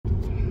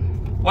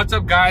What's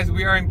up, guys?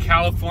 We are in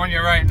California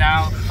right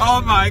now.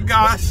 Oh my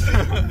gosh. It's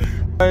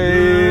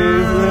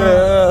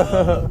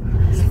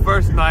the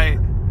first night.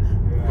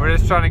 We're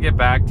just trying to get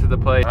back to the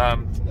place.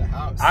 I'm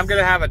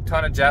gonna have a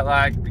ton of jet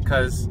lag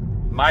because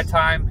my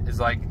time is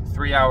like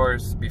 3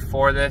 hours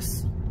before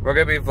this. We're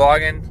gonna be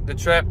vlogging the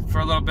trip for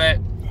a little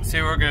bit,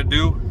 see what we're gonna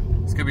do.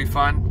 It's gonna be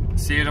fun.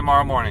 See you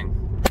tomorrow morning.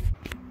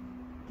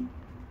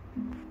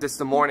 It's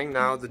the morning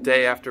now, the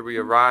day after we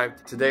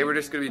arrived. Today we're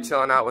just gonna be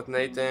chilling out with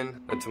Nathan,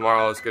 and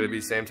tomorrow is gonna be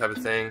the same type of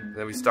thing. And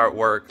then we start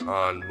work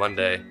on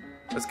Monday.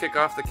 Let's kick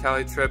off the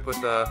Cali trip with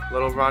a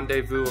little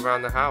rendezvous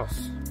around the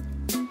house.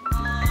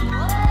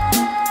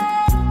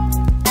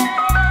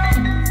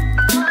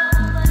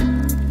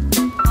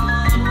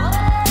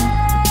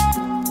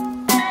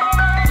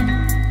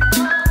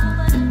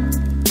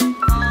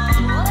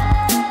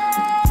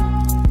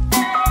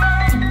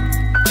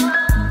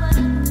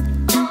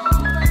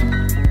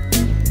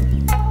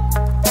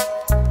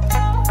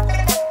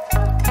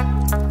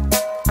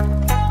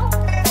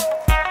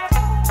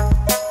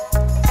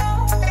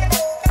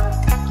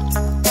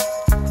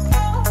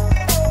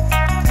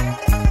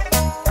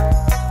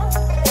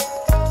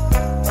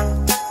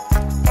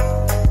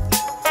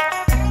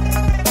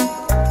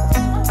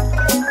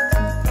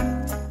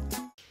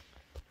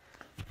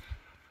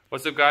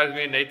 What's up, guys?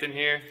 Me and Nathan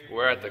here.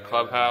 We're at the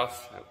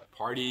clubhouse.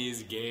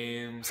 Parties,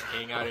 games,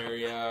 hangout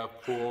area,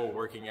 pool,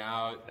 working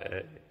out.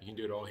 You can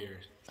do it all here.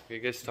 We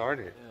get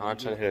started. Yeah, I'm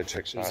trying to hit a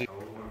trick shot.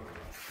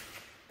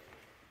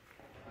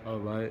 Oh,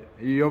 right.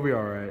 You'll be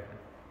all right.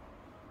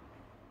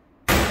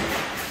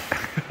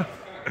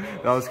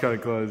 That was kind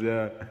of close,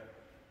 yeah.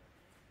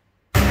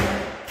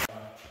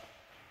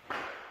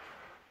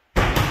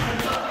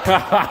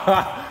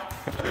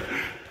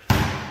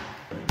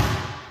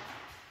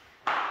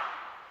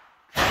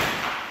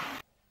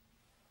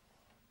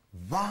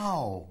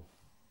 Wow.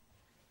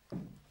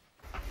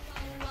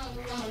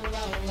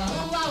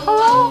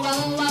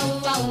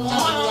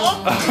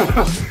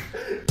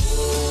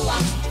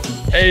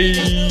 Hey.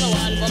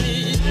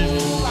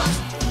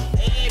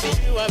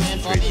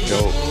 Pretty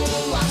dope.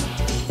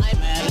 I'm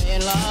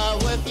in love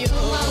with you.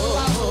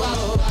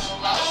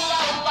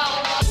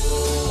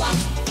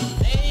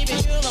 Baby,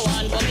 you're the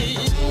one for me.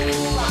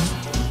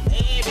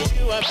 Baby,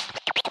 you are.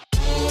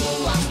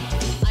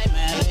 I'm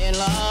in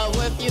love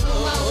with you.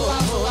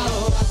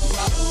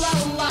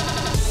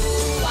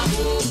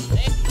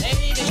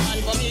 Baby,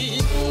 one for me.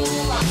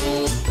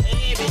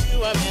 Baby, you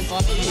are meant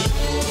for me.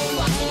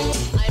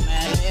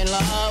 I'm in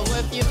love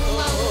with you.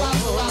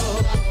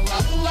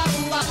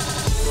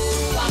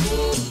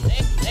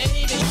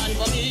 Baby, one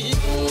for me.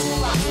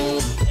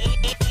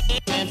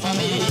 Meant for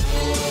me.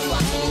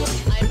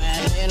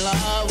 I'm in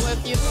love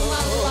with you.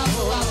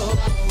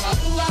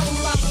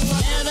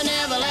 Never,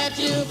 never let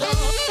you go.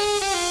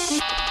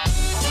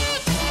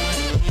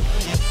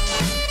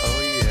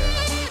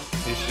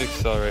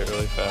 Accelerate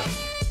really fast.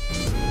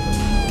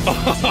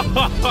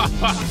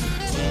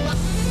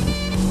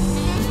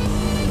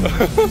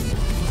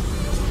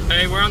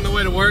 Hey, we're on the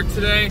way to work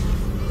today.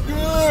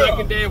 Yeah.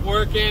 Second day of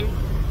working.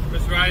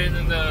 Just riding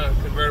in the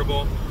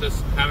convertible,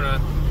 just having a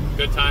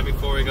good time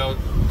before we go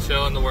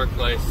chill in the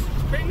workplace.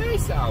 It's pretty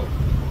nice out.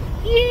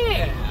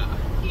 Yeah,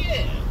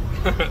 yeah.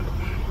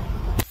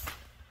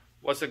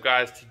 What's up,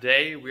 guys?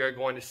 Today we are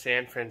going to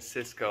San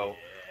Francisco.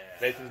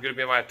 Nathan's gonna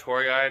be my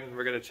tour guide, and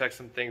we're gonna check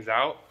some things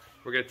out.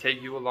 We're gonna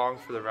take you along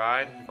for the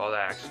ride with all the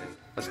action.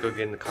 Let's go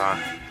get in the car.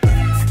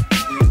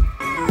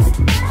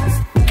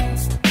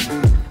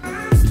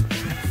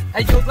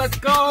 Hey, yo, let's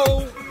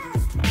go!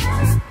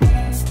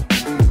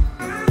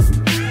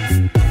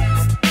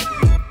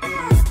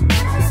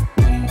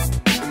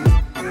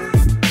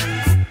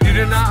 You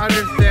do not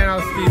understand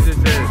how steep this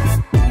is.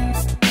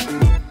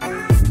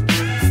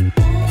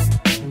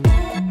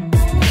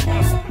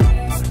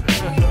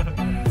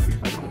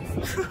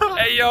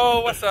 Hey,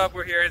 yo, what's up?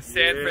 We're here in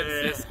San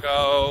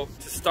Francisco.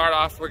 To start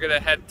off, we're gonna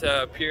head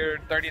to Pier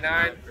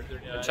 39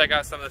 and check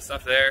out some of the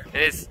stuff there.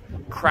 It is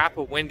crap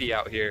windy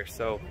out here,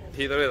 so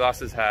he literally lost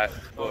his hat.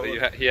 Well,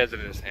 he has it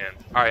in his hand.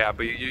 All right, yeah,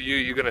 but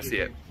you're gonna see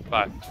it.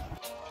 Bye.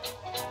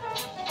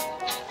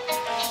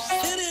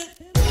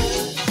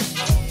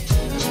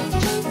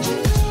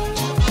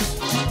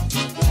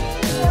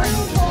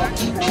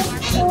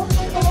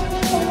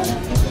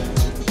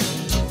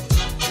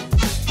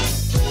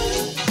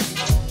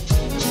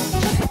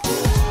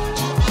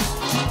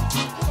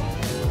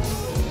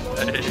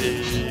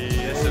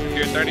 This is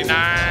Pier 39.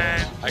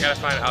 I gotta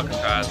find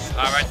Alcatraz.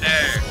 Right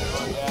there.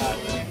 Yeah,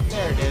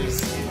 there it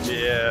is.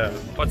 Yeah.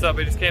 What's up?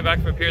 We just came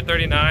back from Pier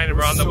 39 and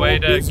we're on the way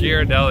to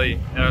Ghirardelli.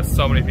 There's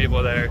so many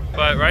people there.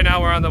 But right now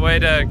we're on the way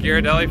to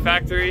Ghirardelli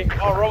factory.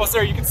 Oh, we're almost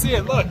there. You can see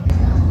it. Look.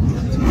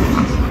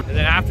 And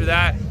then after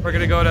that, we're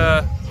gonna go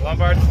to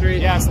Lombard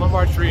Street. Yes,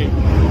 Lombard Street.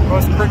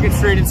 Most crooked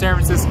street in San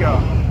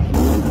Francisco.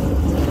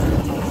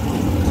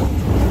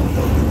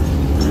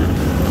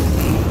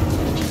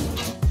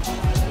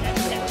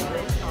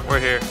 We're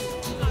here.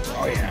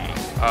 Oh yeah.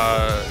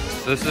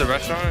 So this is a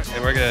restaurant,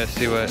 and we're gonna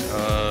see what.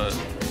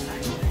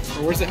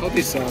 Where's the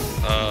healthy stuff?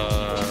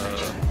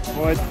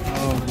 What?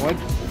 What?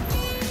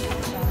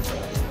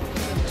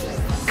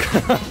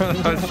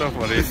 That's so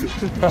funny.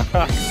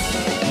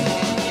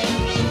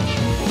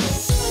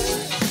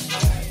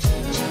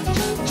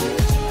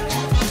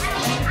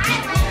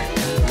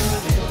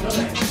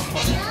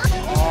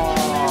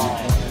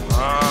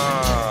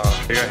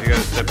 You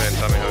gotta sip it and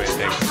tell me how you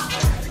think.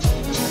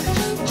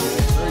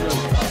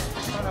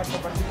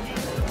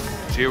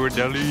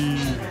 Ghirardelli.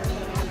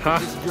 Huh?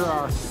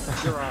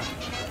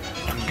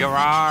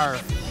 Garar.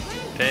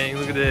 Dang,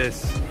 look at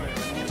this.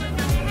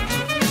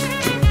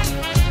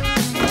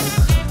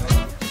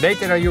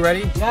 Nathan, are you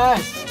ready?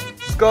 Yes.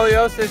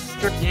 Scoliosis.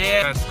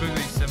 Yeah.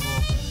 Squiggly symbol.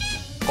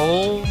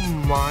 Oh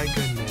my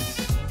goodness.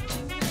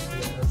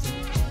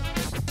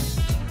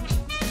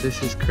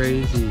 This is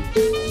crazy.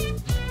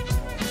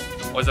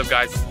 What's up,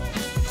 guys?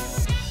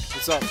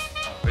 What's up?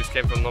 We just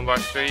came from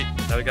Lombard Street.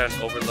 Now we got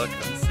an overlook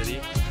of the city.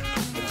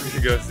 We're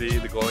gonna go see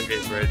the Golden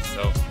Gate Bridge,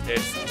 so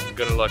it's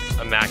gonna look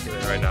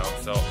immaculate right now.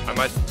 So I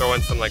might throw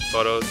in some like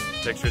photos,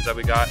 pictures that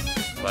we got,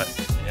 but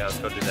yeah, let's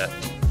go do that.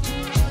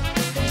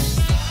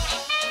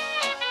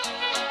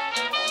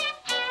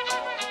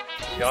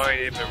 Y'all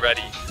ain't even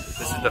ready.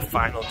 This is the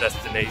final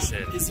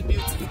destination. It's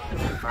beautiful. Oh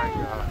my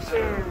gosh.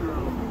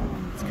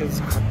 It's good. It's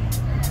hot.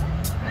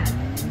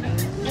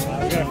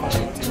 I gotta find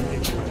a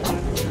picture.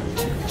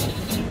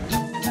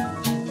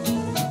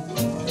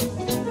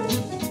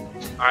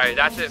 Alright,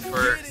 that's it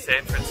for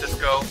San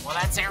Francisco. Well,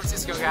 that's San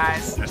Francisco,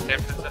 guys. That's San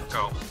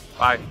Francisco.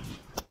 Bye.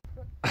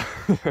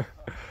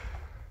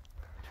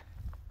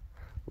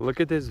 Look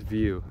at this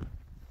view.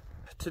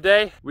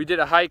 Today, we did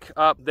a hike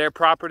up their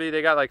property.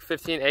 They got like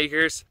 15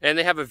 acres and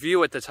they have a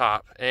view at the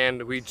top.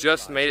 And we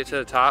just made it to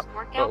the top,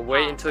 but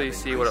wait until you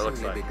see what it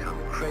looks like. Become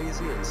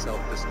crazy and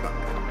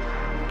self-destructive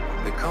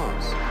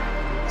because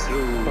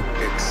through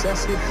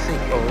excessive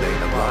thinking they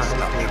have lost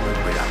touch with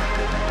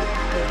reality.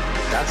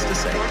 That's to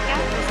say,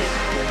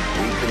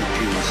 we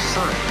confuse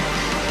science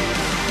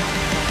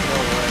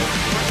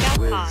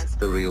with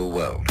the real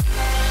world.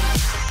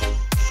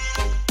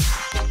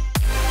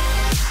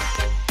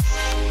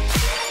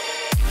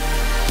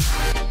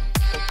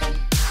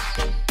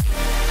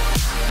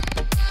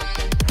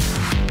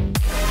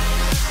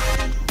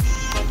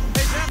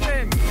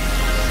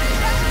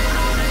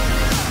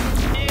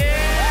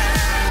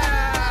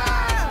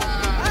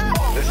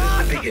 This is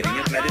the beginning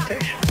of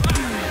meditation.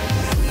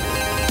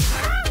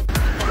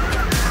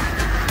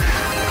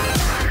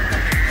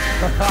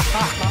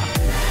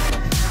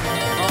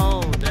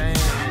 Oh, dang.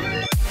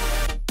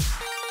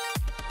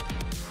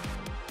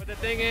 But the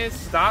thing is,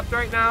 stopped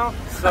right now,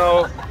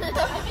 so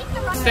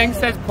this thing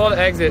says pull to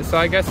exit, so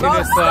I guess you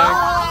just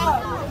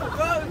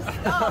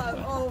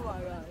Oh my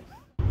gosh.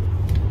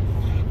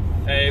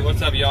 Hey,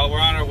 what's up, y'all? We're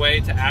on our way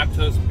to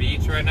Aptos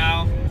Beach right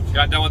now.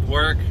 Got done with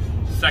work,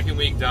 second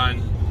week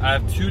done. I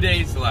have 2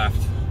 days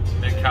left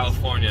in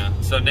California.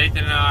 So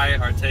Nathan and I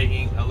are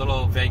taking a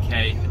little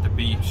vacay at the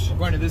beach. We're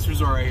going to this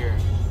resort right here.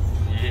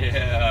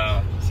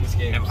 Yeah.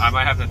 Seascapes. I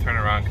might have to turn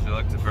around because it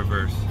looks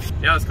reverse.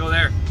 Yeah, let's go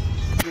there.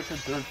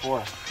 Third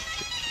floor.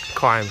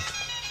 Climb.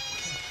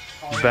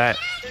 Bet.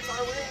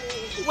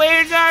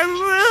 Where's our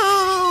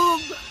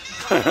room?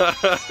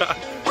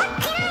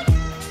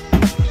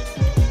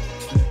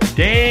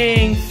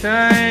 Dang,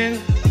 son.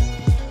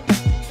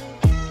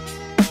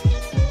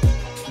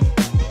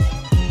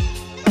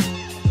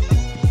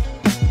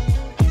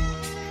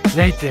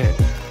 Nathan.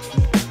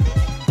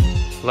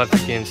 Left the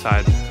key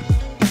inside.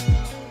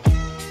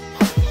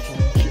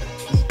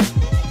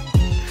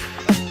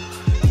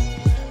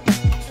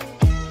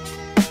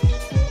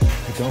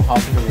 Don't hop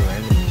into the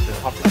random. Don't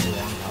hop into the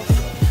wrong house.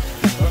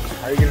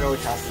 How are you gonna know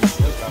which house this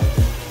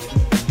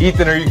is?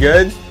 Ethan, are you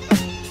good?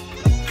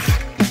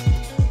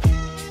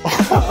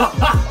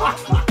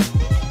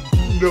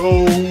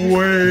 No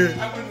way. I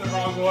went the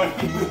wrong one.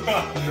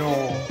 No.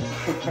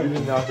 You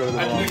did not go to the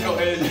wrong one. Go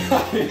in.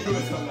 It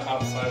was on the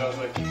outside. I was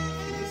like, is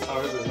this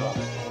hard or not?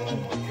 Oh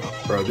my god.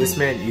 Bro, this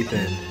man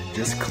Ethan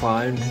just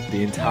climbed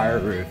the entire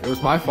roof. It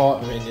was my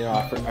fault. I mean, you know,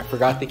 I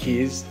forgot the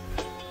keys.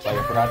 Like,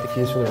 I forgot the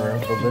keys for the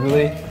room. But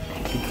literally,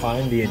 he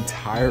climbed the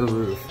entire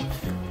roof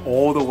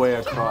all the way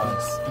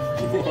across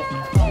on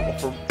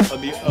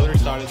the other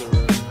side of the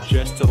room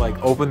just to like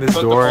open this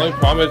door. The only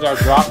problem is I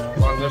dropped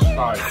on this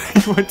side.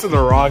 He went to the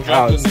wrong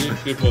house.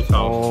 These people's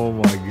house. Oh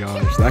my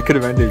gosh, that could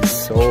have ended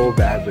so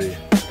badly.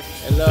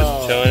 Hello.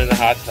 Just chilling in the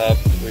hot tub.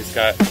 We just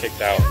got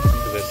kicked out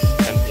for this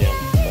 10 p.m.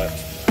 But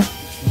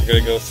we're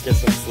gonna go get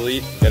some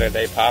sleep, get our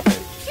day popping.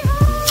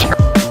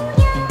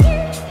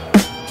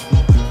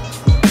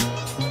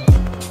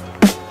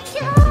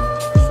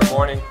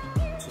 Morning.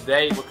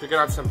 Today we're cooking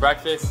up some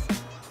breakfast.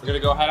 We're gonna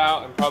go head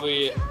out and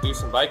probably do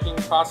some biking,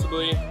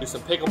 possibly do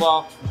some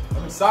pickleball.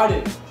 I'm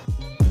excited.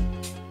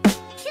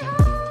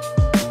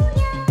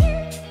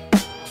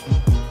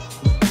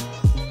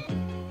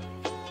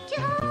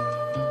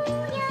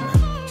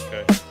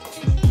 Okay.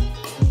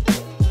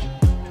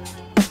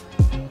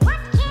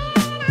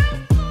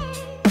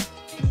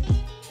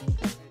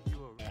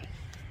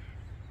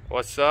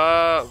 What's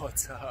up?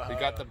 What's up? We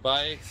got the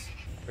bikes.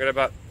 We got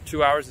about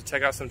 2 hours to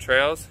check out some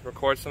trails,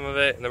 record some of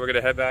it, and then we're gonna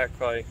head back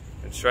probably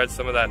and shred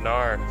some of that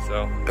gnar.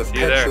 So see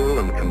you there. Perpetual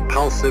and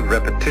compulsive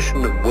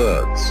repetition of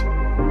words,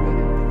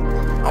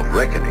 of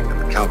reckoning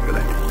and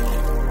calculating.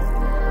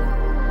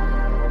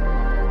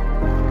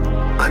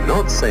 I'm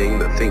not saying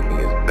that thinking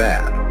is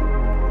bad.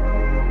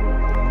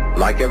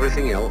 Like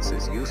everything else,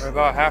 is useful. We're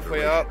about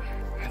halfway up.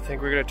 I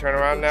think we're gonna turn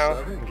around now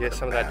and get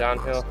some of that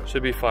downhill.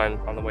 Should be fun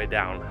on the way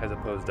down as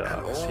opposed to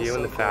up. See you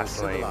in the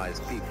fast lane.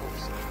 Civilized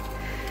peoples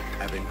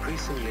have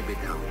increasingly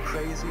become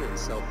crazy and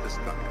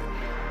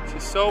self-destructive.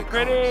 She's so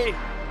pretty.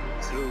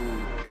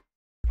 Through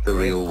the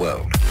real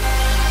world.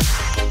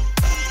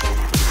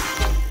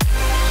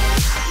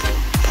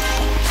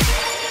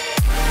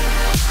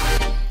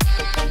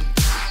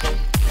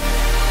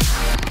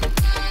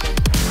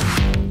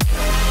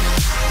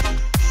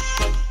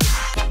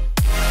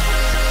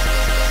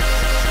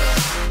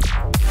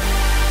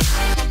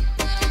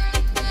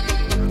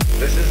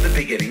 This is the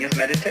beginning of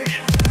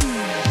meditation.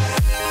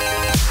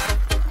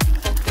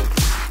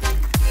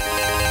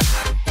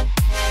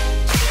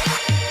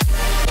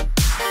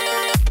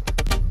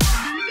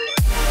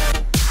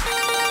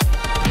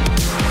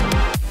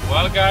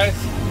 Well guys,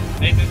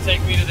 Nathan's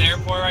taking me to the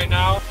airport right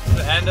now. It's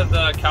the end of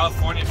the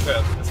California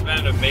trip. It's been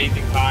an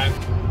amazing time.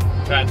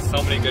 We've had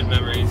so many good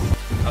memories.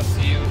 I'll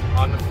see you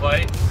on the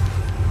flight.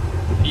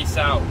 Peace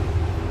out.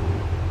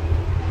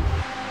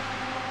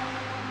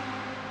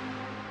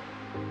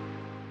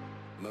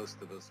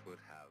 Most of us would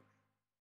have.